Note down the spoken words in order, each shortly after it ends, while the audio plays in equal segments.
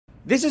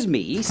This is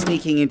me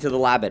sneaking into the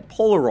lab at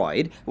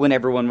Polaroid when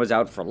everyone was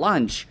out for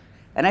lunch,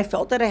 and I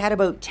felt that I had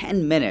about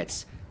 10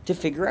 minutes to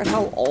figure out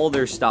how all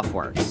their stuff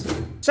works.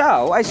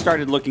 So I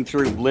started looking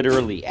through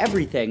literally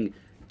everything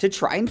to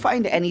try and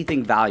find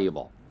anything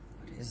valuable.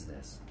 What is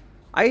this?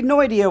 I had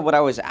no idea what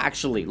I was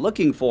actually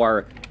looking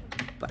for,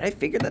 but I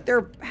figured that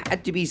there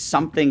had to be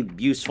something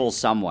useful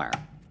somewhere.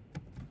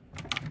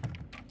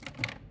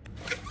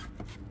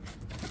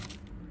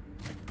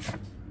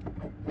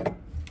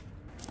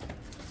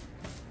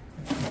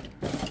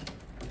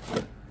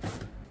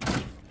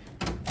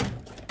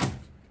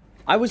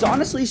 I was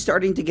honestly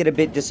starting to get a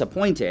bit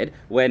disappointed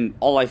when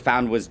all I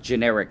found was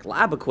generic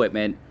lab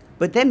equipment,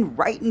 but then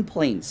right in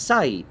plain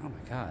sight, oh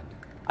my god,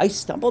 I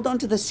stumbled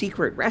onto the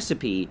secret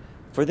recipe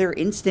for their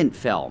instant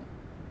film.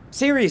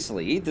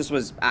 Seriously, this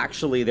was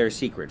actually their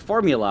secret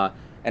formula,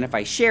 and if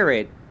I share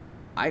it,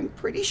 I'm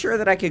pretty sure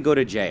that I could go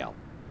to jail.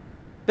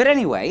 But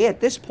anyway, at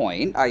this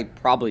point, I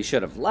probably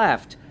should have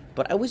left,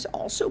 but I was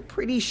also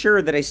pretty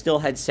sure that I still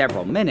had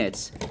several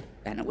minutes,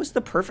 and it was the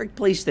perfect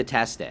place to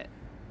test it.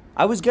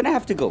 I was gonna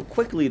have to go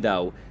quickly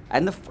though,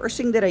 and the first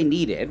thing that I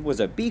needed was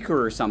a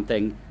beaker or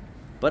something,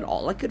 but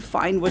all I could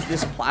find was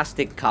this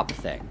plastic cup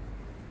thing.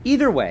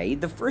 Either way,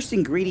 the first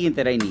ingredient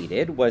that I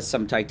needed was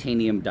some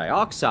titanium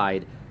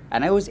dioxide,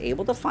 and I was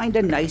able to find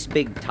a nice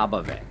big tub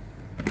of it.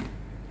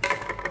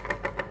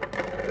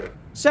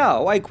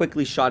 So I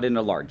quickly shot in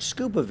a large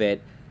scoop of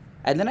it,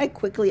 and then I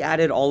quickly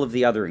added all of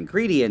the other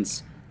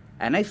ingredients,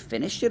 and I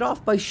finished it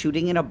off by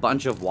shooting in a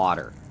bunch of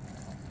water.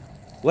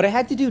 What I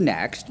had to do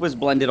next was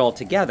blend it all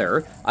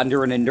together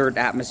under an inert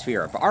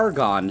atmosphere of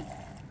argon,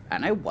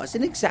 and I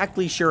wasn't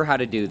exactly sure how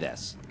to do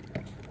this.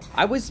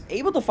 I was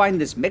able to find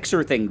this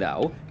mixer thing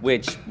though,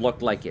 which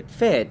looked like it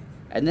fit,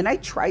 and then I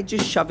tried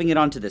just shoving it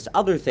onto this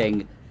other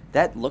thing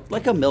that looked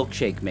like a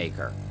milkshake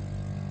maker.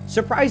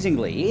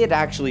 Surprisingly, it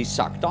actually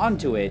sucked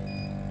onto it,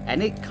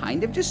 and it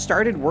kind of just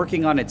started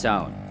working on its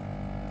own.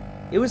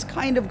 It was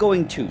kind of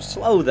going too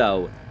slow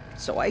though,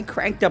 so I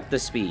cranked up the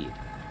speed.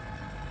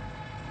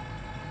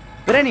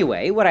 But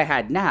anyway, what I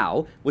had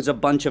now was a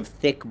bunch of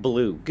thick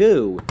blue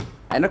goo,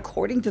 and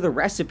according to the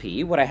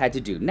recipe, what I had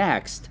to do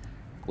next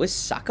was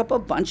suck up a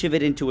bunch of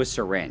it into a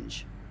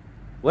syringe.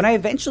 When I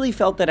eventually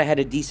felt that I had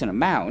a decent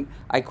amount,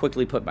 I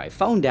quickly put my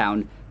phone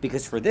down,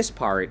 because for this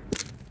part,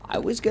 I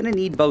was gonna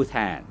need both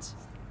hands.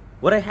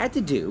 What I had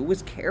to do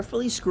was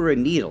carefully screw a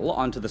needle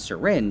onto the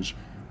syringe,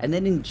 and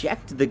then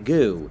inject the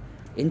goo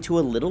into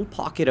a little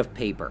pocket of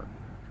paper.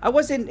 I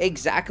wasn't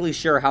exactly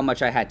sure how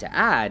much I had to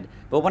add,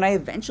 but when I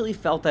eventually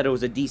felt that it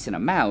was a decent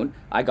amount,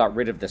 I got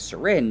rid of the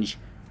syringe,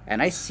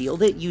 and I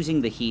sealed it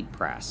using the heat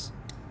press.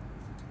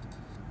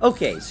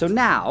 Okay, so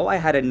now I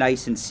had a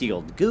nice and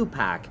sealed goo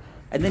pack,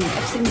 and the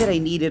next thing that I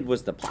needed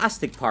was the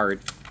plastic part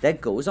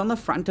that goes on the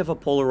front of a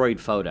Polaroid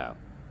photo.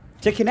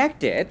 To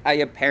connect it, I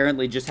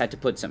apparently just had to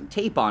put some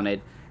tape on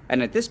it,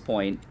 and at this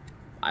point,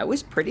 I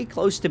was pretty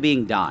close to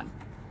being done.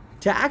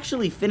 To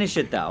actually finish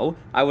it though,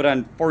 I would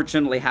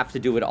unfortunately have to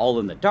do it all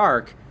in the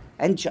dark,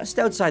 and just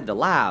outside the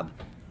lab,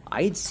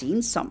 I had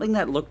seen something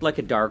that looked like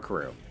a dark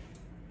room.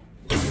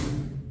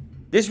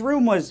 This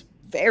room was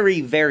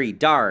very, very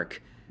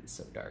dark. It's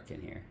so dark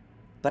in here.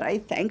 But I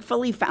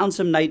thankfully found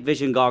some night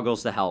vision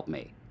goggles to help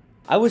me.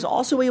 I was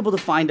also able to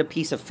find a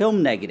piece of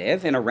film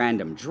negative in a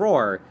random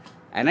drawer,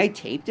 and I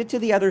taped it to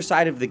the other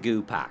side of the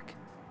goo pack.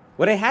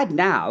 What I had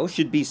now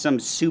should be some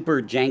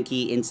super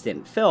janky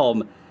instant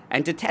film,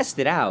 and to test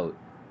it out,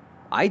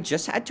 I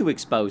just had to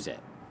expose it.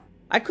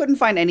 I couldn't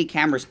find any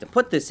cameras to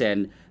put this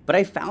in, but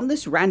I found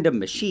this random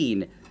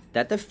machine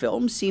that the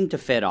film seemed to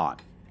fit on.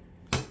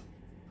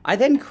 I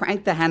then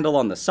cranked the handle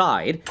on the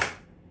side,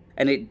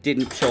 and it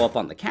didn't show up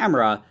on the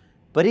camera,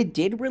 but it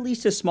did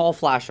release a small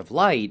flash of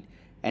light,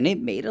 and it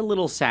made a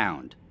little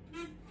sound.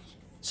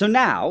 So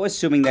now,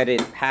 assuming that it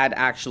had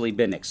actually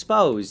been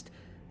exposed,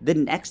 the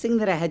next thing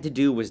that I had to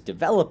do was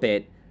develop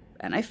it,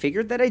 and I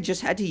figured that I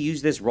just had to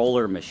use this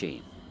roller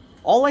machine.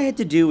 All I had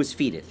to do was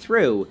feed it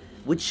through,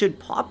 which should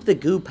pop the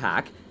goo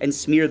pack and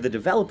smear the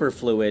developer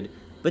fluid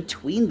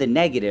between the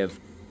negative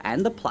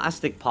and the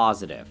plastic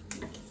positive.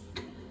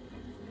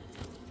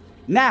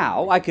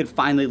 Now I could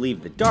finally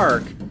leave the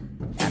dark,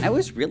 and I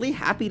was really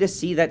happy to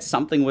see that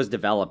something was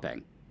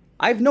developing.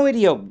 I have no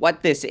idea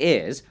what this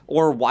is,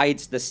 or why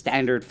it's the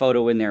standard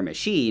photo in their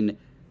machine,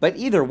 but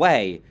either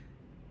way,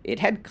 it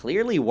had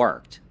clearly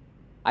worked.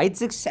 I had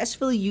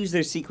successfully used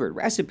their secret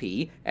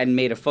recipe and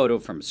made a photo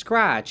from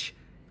scratch,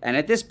 and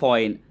at this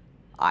point,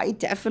 I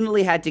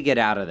definitely had to get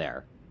out of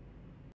there.